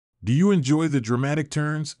Do you enjoy the dramatic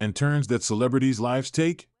turns that celebrities' lives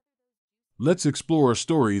take? Let's explore a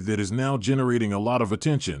story that is now generating a lot of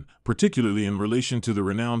attention, particularly in relation to the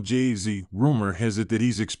renowned Jay-Z. Rumor has it that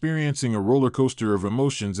he's experiencing a roller coaster of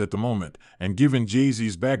emotions at the moment, and given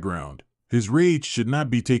Jay-Z's background, his rage should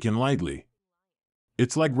not be taken lightly.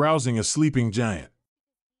 It's like rousing a sleeping giant.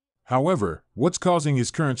 However, what's causing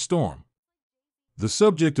his current storm? The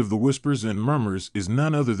subject of the whispers and murmurs is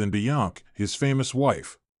none other than Beyonce, his famous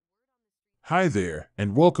wife. Hi there,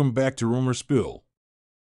 and welcome back to Rumor Spill.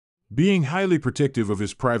 Being highly protective of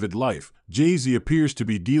his private life, Jay-Z appears to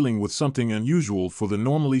be dealing with something unusual for the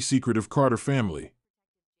normally secretive Carter family.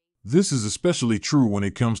 This is especially true when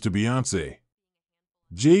it comes to Beyoncé.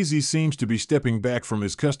 Jay-Z seems to be stepping back from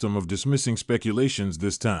his custom of dismissing speculations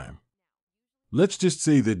this time. Let's just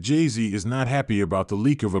say that Jay-Z is not happy about the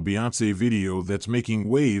leak of a Beyoncé video that's making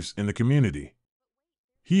waves in the community.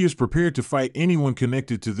 He is prepared to fight anyone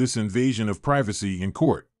connected to this invasion of privacy in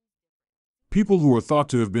court. People who are thought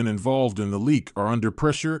to have been involved in the leak are under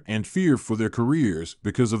pressure and fear for their careers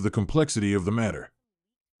because of the complexity of the matter.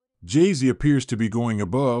 Jay-Z appears to be going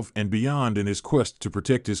above and beyond in his quest to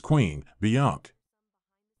protect his queen, Beyonce.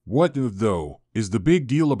 What, though, is the big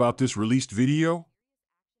deal about this released video?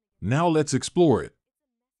 Now let's explore it.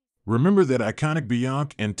 Remember that iconic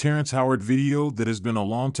Beyonce and Terrence Howard video that has been a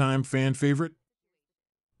longtime fan favorite?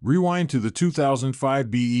 Rewind to the 2005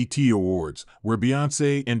 BET Awards, where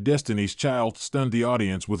Beyoncé and Destiny's Child stunned the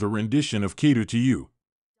audience with a rendition of Cater to You.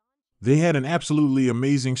 They had an absolutely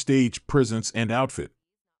amazing stage presence and outfit.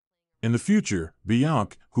 In the future,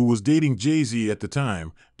 Beyonce, who was dating Jay-Z at the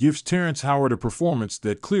time, gives Terrence Howard a performance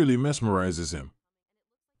that clearly mesmerizes him.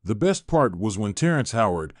 The best part was when Terrence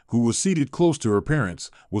Howard, who was seated close to her parents,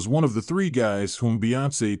 was one of the three guys whom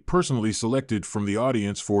Beyoncé personally selected from the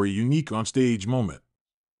audience for a unique onstage moment.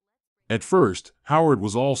 At first, Howard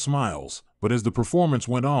was all smiles, but as the performance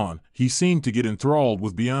went on, he seemed to get enthralled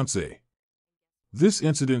with Beyoncé. This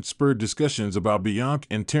incident spurred discussions about Beyonce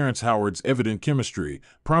and Terrence Howard's evident chemistry,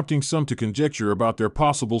 prompting some to conjecture about their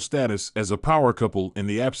possible status as a power couple in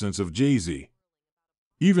the absence of Jay-Z.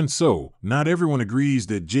 Even so, not everyone agrees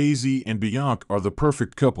that Jay-Z and Beyonce are the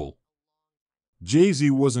perfect couple. Jay-Z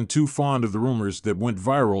wasn't too fond of the rumors that went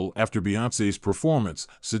viral after Beyoncé's performance,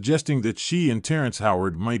 suggesting that she and Terrence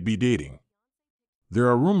Howard might be dating. There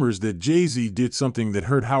are rumors that Jay-Z did something that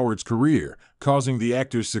hurt Howard's career, causing the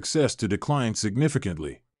actor's success to decline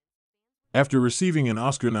significantly. After receiving an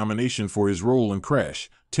Oscar nomination for his role in Crash,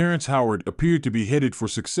 Terrence Howard appeared to be headed for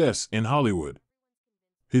success in Hollywood.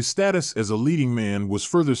 His status as a leading man was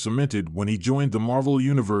further cemented when he joined the Marvel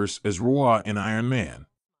Universe as Roy in Iron Man.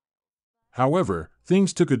 However,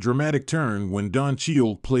 things took a dramatic turn when Don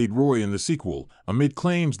Cheadle played Roy in the sequel, amid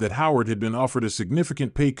claims that Howard had been offered a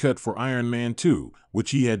significant pay cut for Iron Man 2,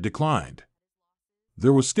 which he had declined.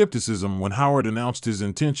 There was skepticism when Howard announced his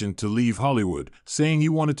intention to leave Hollywood, saying he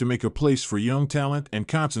wanted to make a place for young talent and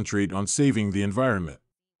concentrate on saving the environment.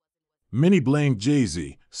 Many blamed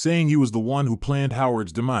Jay-Z, saying he was the one who planned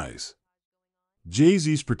Howard's demise.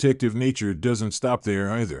 Jay-Z's protective nature doesn't stop there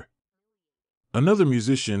either. Another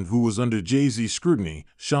musician who was under Jay-Z's scrutiny,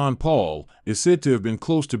 Sean Paul, is said to have been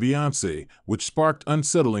close to Beyoncé, which sparked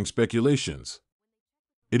unsettling speculations.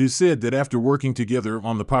 It is said that after working together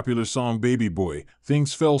on the popular song Baby Boy,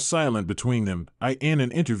 things fell silent between them. In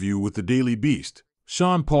an interview with the Daily Beast,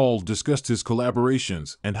 Sean Paul discussed his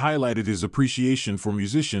collaborations and highlighted his appreciation for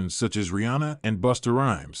musicians such as Rihanna and Busta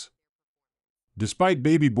Rhymes. Despite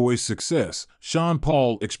Baby Boy's success, Sean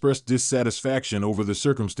Paul expressed dissatisfaction over the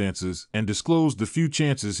circumstances and disclosed the few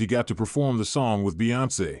chances he got to perform the song with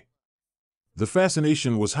Beyoncé. The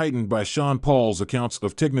fascination was heightened by Sean Paul's accounts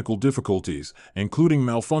of technical difficulties, including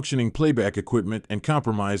malfunctioning playback equipment and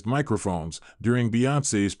compromised microphones, during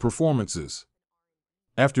Beyoncé's performances.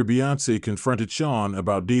 After Beyoncé confronted Sean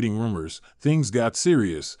about dating rumors, things got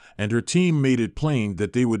serious, and her team made it plain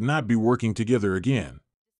that they would not be working together again.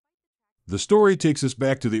 The story takes us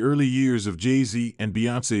back to the early years of Jay-Z and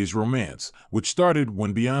Beyoncé's romance, which started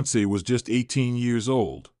when Beyoncé was just 18 years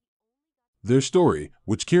old. Their story,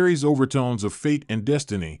 which carries overtones of fate and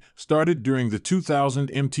destiny, started during the 2000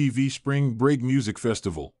 MTV Spring Break Music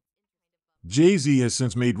Festival. Jay-Z has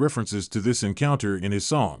since made references to this encounter in his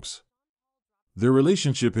songs. Their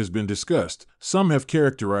relationship has been discussed. Some have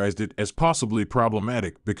characterized it as possibly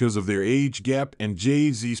problematic because of their age gap and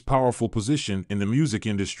Jay-Z's powerful position in the music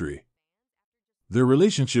industry. Their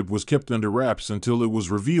relationship was kept under wraps until it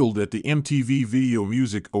was revealed at the MTV Video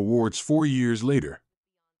Music Awards 4 years later.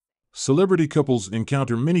 Celebrity couples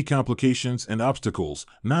encounter many complications and obstacles,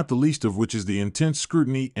 not the least of which is the intense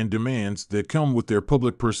scrutiny and demands that come with their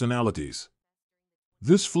public personalities.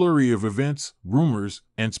 This flurry of events, rumors,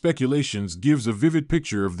 and speculations gives a vivid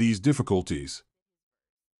picture of these difficulties.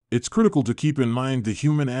 It's critical to keep in mind the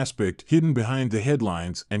human aspect hidden behind the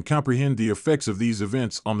headlines and comprehend the effects of these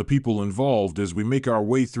events on the people involved as we make our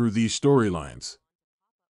way through these storylines.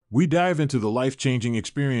 We dive into the life-changing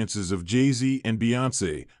experiences of Jay-Z and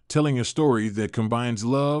Beyoncé, telling a story that combines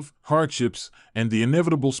love, hardships, and the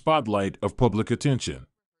inevitable spotlight of public attention.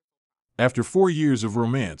 After 4 years of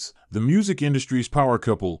romance, the music industry's power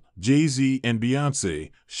couple, Jay-Z and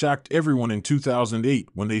Beyoncé, shocked everyone in 2008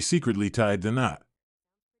 when they secretly tied the knot.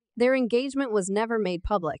 Their engagement was never made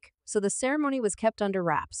public, so the ceremony was kept under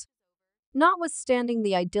wraps. Notwithstanding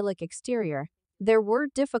the idyllic exterior, there were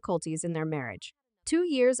difficulties in their marriage. 2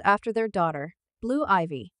 years after their daughter, Blue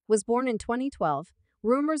Ivy, was born in 2012,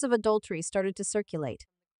 rumors of adultery started to circulate.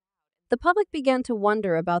 The public began to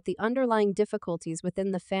wonder about the underlying difficulties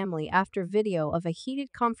within the family after video of a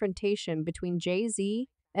heated confrontation between Jay-Z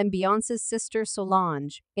and Beyoncé's sister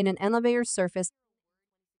Solange in an elevator surfaced.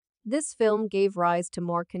 This film gave rise to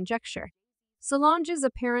more conjecture. Solange's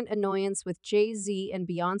apparent annoyance with Jay-Z and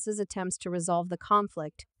Beyoncé's attempts to resolve the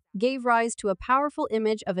conflict gave rise to a powerful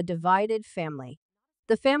image of a divided family.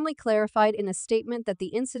 The family clarified in a statement that the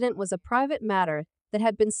incident was a private matter that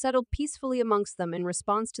had been settled peacefully amongst them in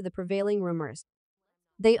response to the prevailing rumors.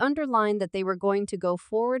 They underlined that they were going to go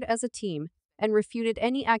forward as a team and refuted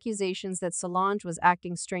any accusations that Solange was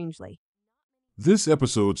acting strangely. This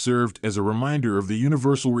episode served as a reminder of the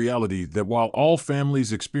universal reality that while all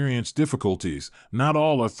families experience difficulties, not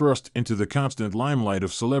all are thrust into the constant limelight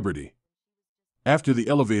of celebrity. After the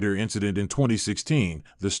elevator incident in 2016,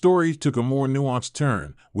 the story took a more nuanced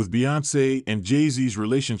turn, with Beyoncé and Jay-Z's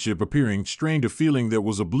relationship appearing strained, a feeling that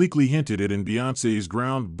was obliquely hinted at in Beyoncé's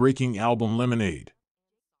groundbreaking album Lemonade.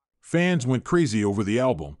 Fans went crazy over the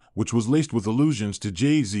album, which was laced with allusions to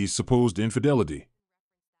Jay-Z's supposed infidelity.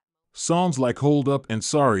 Songs like Hold Up and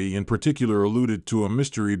Sorry in particular alluded to a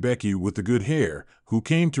mystery Becky with the good hair, who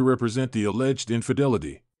came to represent the alleged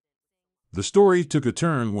infidelity. The story took a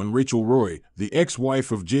turn when Rachel Roy, the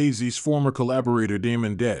ex-wife of Jay-Z's former collaborator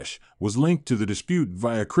Damon Dash, was linked to the dispute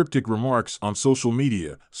via cryptic remarks on social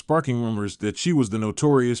media, sparking rumors that she was the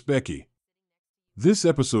notorious Becky. This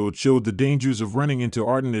episode showed the dangers of running into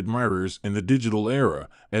ardent admirers in the digital era,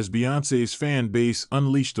 as Beyoncé's fan base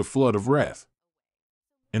unleashed a flood of wrath.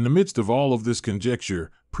 In the midst of all of this conjecture,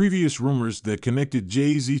 previous rumors that connected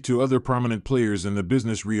Jay-Z to other prominent players in the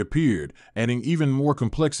business reappeared, adding even more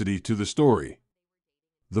complexity to the story.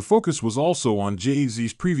 The focus was also on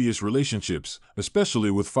Jay-Z's previous relationships,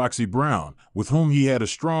 especially with Foxy Brown, with whom he had a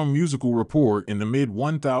strong musical rapport in the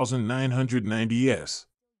mid-1990s.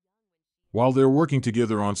 While they're working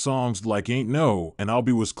together on songs like Ain't No and I'll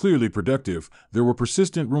Be was clearly productive, there were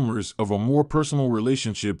persistent rumors of a more personal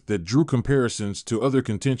relationship that drew comparisons to other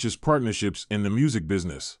contentious partnerships in the music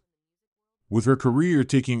business. With her career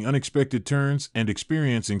taking unexpected turns and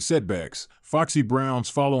experiencing setbacks, Foxy Brown's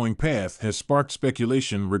following path has sparked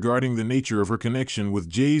speculation regarding the nature of her connection with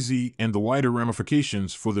Jay-Z and the wider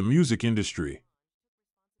ramifications for the music industry.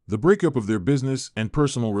 The breakup of their business and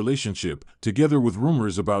personal relationship, together with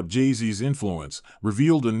rumors about Jay-Z's influence,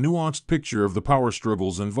 revealed a nuanced picture of the power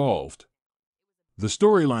struggles involved. The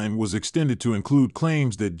storyline was extended to include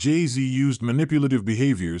claims that Jay-Z used manipulative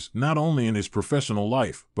behaviors not only in his professional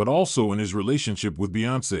life, but also in his relationship with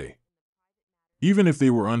Beyoncé. Even if they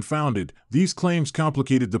were unfounded, these claims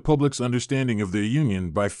complicated the public's understanding of their union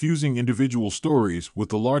by fusing individual stories with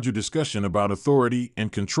the larger discussion about authority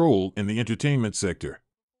and control in the entertainment sector.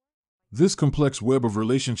 This complex web of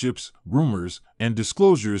relationships, rumors, and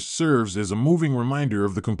disclosures serves as a moving reminder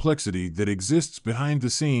of the complexity that exists behind the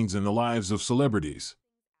scenes in the lives of celebrities.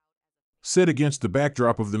 Set against the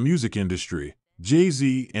backdrop of the music industry,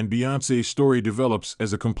 Jay-Z and Beyoncé's story develops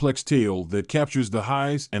as a complex tale that captures the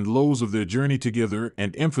highs and lows of their journey together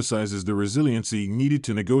and emphasizes the resiliency needed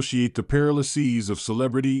to negotiate the perilous seas of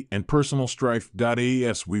celebrity and personal strife.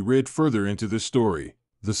 As we read further into this story,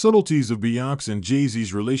 the subtleties of Beyoncé and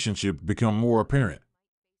Jay-Z's relationship become more apparent.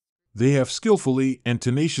 They have skillfully and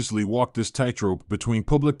tenaciously walked this tightrope between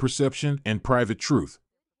public perception and private truth.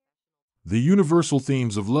 The universal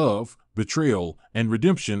themes of love, betrayal, and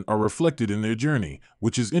redemption are reflected in their journey,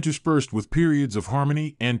 which is interspersed with periods of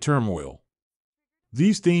harmony and turmoil.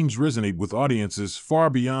 These themes resonate with audiences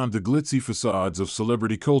far beyond the glitzy facades of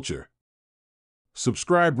celebrity culture.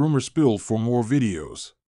 Subscribe Rumor Spill for more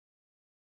videos.